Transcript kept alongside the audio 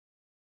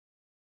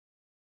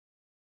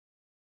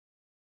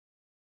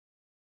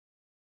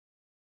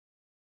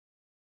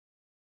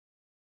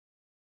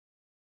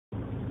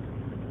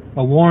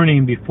A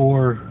warning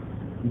before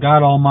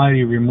God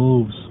Almighty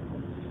removes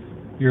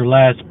your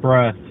last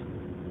breath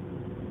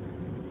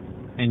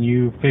and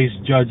you face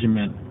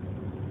judgment.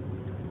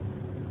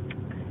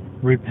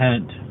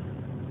 Repent.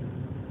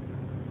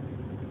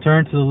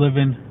 Turn to the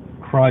living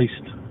Christ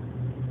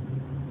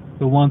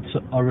who wants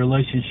a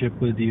relationship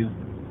with you.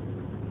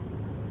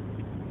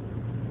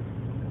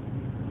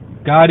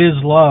 God is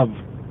love.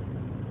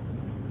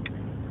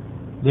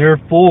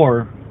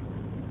 Therefore,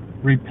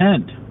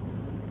 repent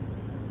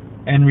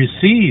and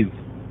receive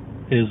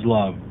His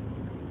love.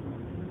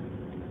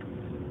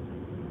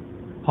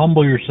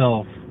 Humble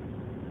yourself.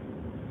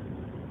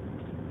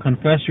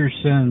 Confess your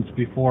sins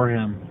before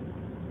Him.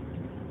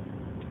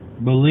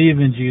 Believe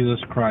in Jesus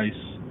Christ.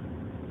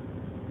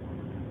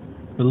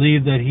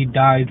 Believe that He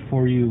died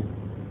for you,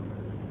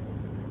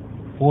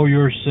 for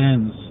your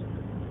sins,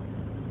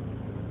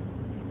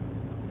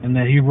 and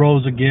that He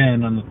rose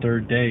again on the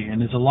third day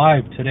and is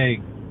alive today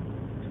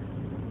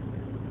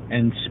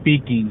and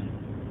speaking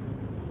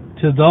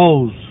to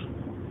those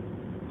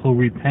who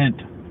repent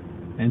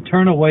and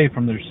turn away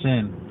from their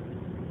sin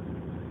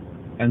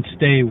and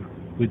stay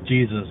with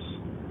Jesus.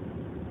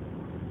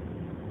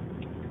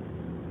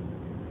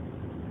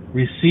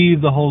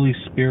 Receive the Holy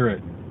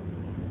Spirit.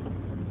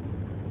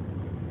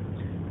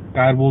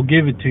 God will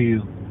give it to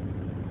you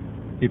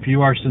if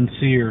you are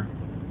sincere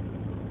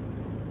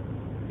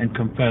and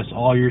confess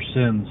all your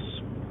sins.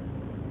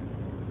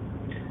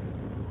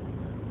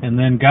 And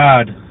then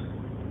God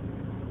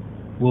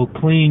will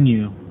clean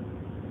you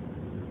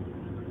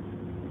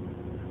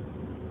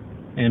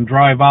and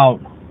drive out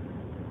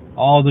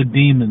all the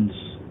demons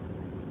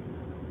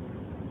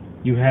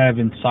you have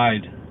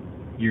inside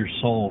your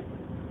soul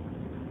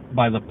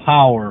by the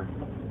power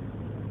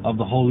of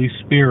the Holy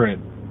Spirit.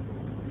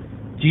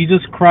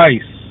 Jesus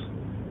Christ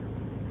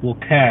will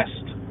cast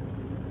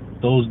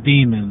those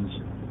demons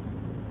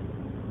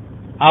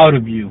out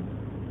of you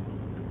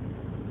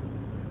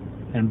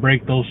and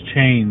break those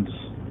chains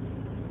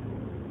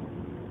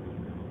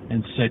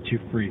and set you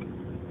free.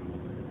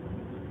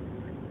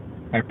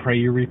 I pray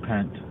you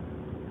repent.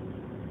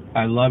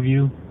 I love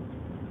you,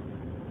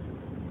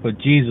 but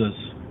Jesus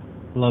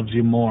loves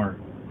you more.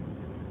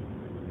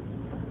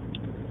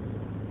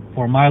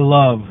 For my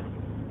love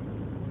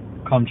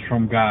comes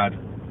from God.